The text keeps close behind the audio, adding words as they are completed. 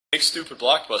make stupid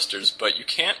blockbusters, but you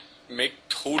can't make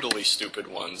totally stupid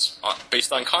ones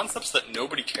based on concepts that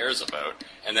nobody cares about,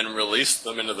 and then release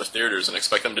them into the theaters and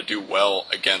expect them to do well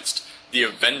against the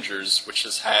Avengers, which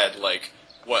has had like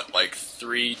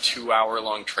 3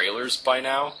 2-hour-long trailers by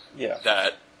now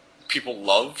that people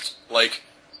loved. Like,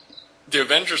 the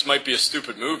Avengers might be a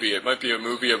stupid movie. It might be a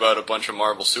movie about a bunch of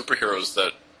Marvel superheroes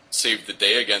that saved the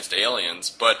day against aliens,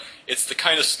 but it's the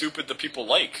kind of stupid that people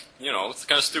like. You know, it's the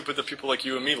kind of stupid that people like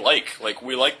you and me like. Like,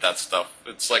 we like that stuff.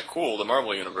 It's like, cool, the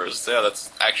Marvel Universe. Yeah,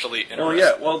 that's actually interesting. Well,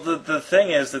 yeah, well, the thing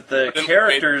is that the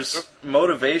characters'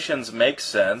 motivations make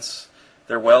sense.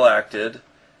 They're well acted,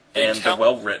 and they're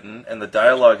well written, and the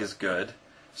dialogue is good.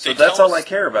 So that's all I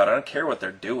care about. I don't care what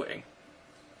they're doing.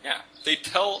 Yeah, they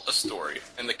tell a story,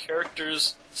 and the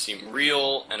characters seem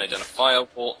real and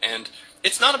identifiable, and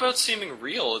it's not about seeming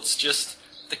real, it's just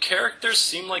the characters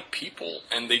seem like people,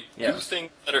 and they do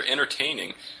things that are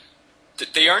entertaining.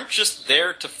 They aren't just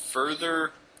there to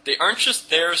further... They aren't just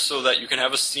there so that you can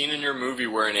have a scene in your movie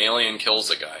where an alien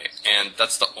kills a guy, and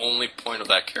that's the only point of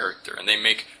that character, and they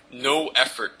make... No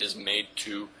effort is made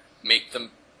to make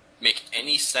them make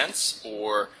any sense,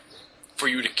 or for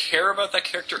you to care about that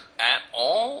character at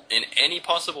all, in any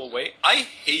possible way. I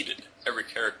hated every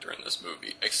character in this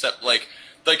movie, except, like...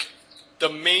 The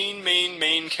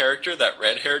main character, that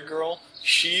red-haired girl,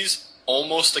 she's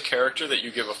almost a character that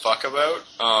you give a fuck about.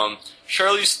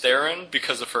 Charlize Theron,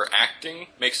 because of her acting,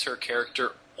 makes her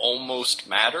character almost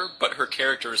matter, but her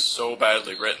character is so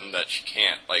badly written that she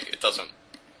can't. Like, it doesn't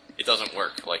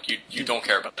work. Like, you don't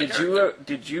care about the character.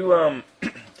 Did you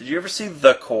ever see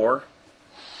The Core?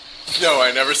 No,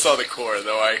 I never saw The Core,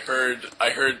 though I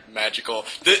heard magical...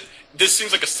 This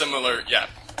seems like a similar... Yeah.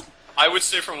 I would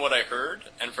say from what I heard,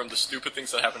 and from the stupid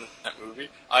things that happened in that movie,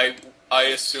 I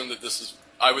assume that this is...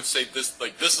 I would say this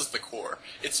is The Core.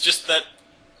 It's just that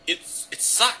it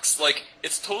sucks. Like,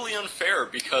 it's totally unfair,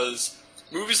 because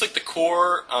movies like The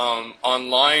Core,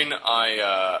 online,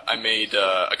 I made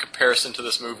a comparison to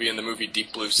this movie in the movie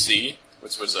Deep Blue Sea,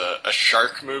 which was a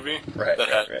shark movie that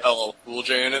had LL Cool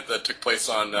J in it, that took place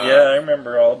on... I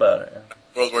remember all about it.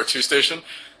 World War II station.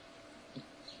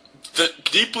 The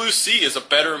Deep Blue Sea is a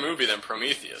better movie than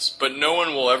Prometheus, but no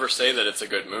one will ever say that it's a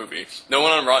good movie. No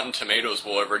one on Rotten Tomatoes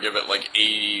will ever give it like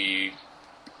 80,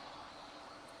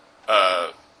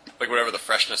 like whatever the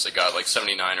freshness it got, like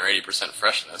 79 or 80%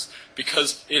 freshness,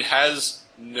 because it has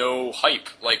no hype.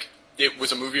 Like, it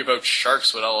was a movie about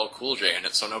sharks with LL Cool J in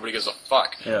it, so nobody gives a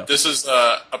fuck. Yeah. This is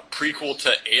a prequel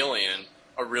to Alien,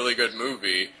 a really good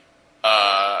movie,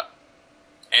 and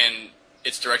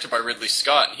it's directed by Ridley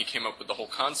Scott, and he came up with the whole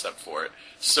concept for it.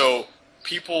 So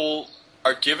people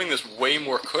are giving this way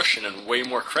more cushion and way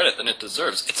more credit than it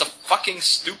deserves. It's a fucking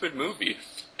stupid movie,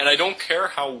 and I don't care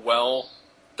how well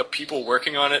the people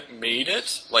working on it made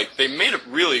it. Like, they made it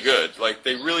really good. Like,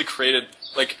 they really created...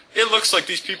 Like, it looks like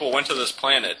these people went to this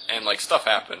planet, and, like, stuff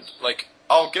happened. Like,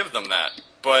 I'll give them that.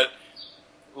 But,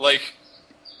 like,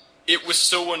 it was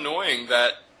so annoying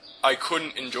that I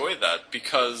couldn't enjoy that,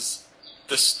 because...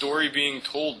 the story being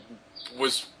told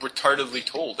was retardedly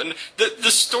told. And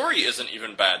the story isn't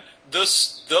even bad. The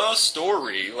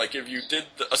story, like, if you did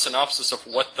a synopsis of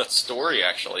what the story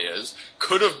actually is,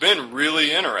 could have been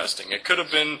really interesting. It could have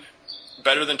been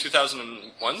better than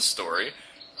 2001's story.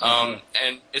 And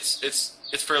it's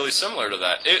fairly similar to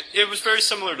that. It was very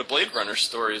similar to Blade Runner's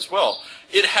story as well.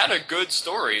 It had a good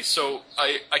story, so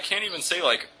I can't even say,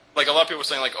 like a lot of people are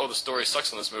saying, like, oh, the story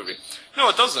sucks in this movie. No,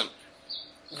 it doesn't.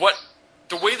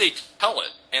 The way they tell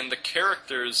it, and the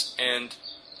characters, and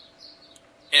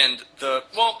the...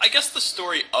 Well, I guess the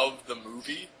story of the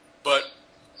movie, but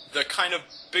the kind of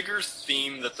bigger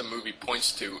theme that the movie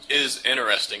points to is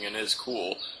interesting and is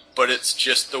cool, but it's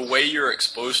just the way you're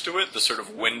exposed to it, the sort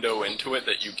of window into it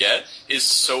that you get, is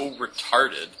so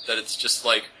retarded that it's just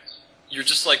like... You're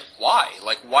just like, why?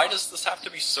 Like, why does this have to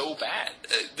be so bad?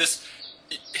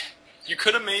 You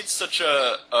could have made such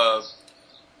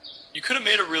you could have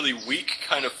made a really weak,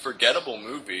 kind of forgettable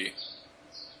movie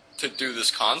to do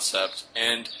this concept,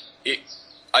 and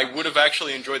I would have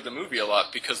actually enjoyed the movie a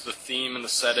lot, because the theme and the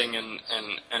setting and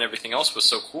everything else was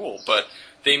so cool, but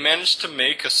they managed to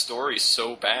make a story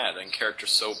so bad and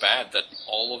characters so bad that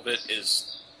all of it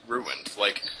is ruined.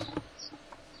 Like...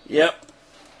 Yep.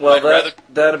 Well,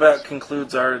 that about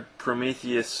concludes our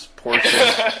Prometheus portion.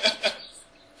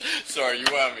 Sorry, you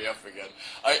wound me up again.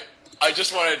 I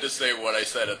just wanted to say what I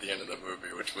said at the end of the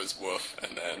movie, which was woof,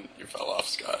 and then you fell off,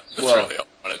 Scott. That's really all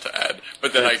I wanted to add.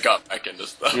 But then I got back into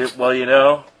stuff.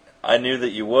 I knew that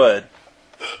you would.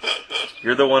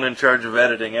 You're the one in charge of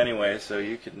editing anyway, so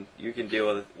you can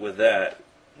deal with that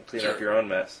and clean up your own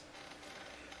mess.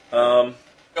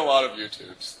 A lot of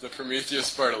YouTubes. The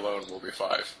Prometheus part alone will be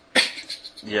 5.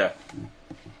 Yeah,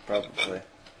 probably.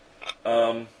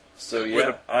 So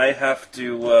yeah, I have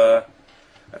to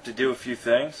do a few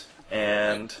things,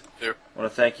 and I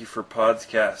want to thank you for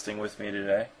podcasting with me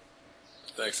today.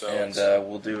 Thanks, Alex. And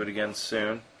we'll do it again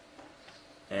soon.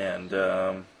 And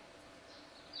I'm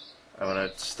going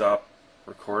to stop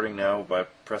recording now by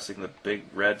pressing the big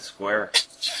red square.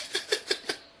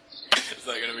 Is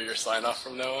that going to be your sign-off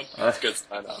from now on? That's a good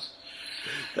sign-off.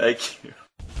 Thank you.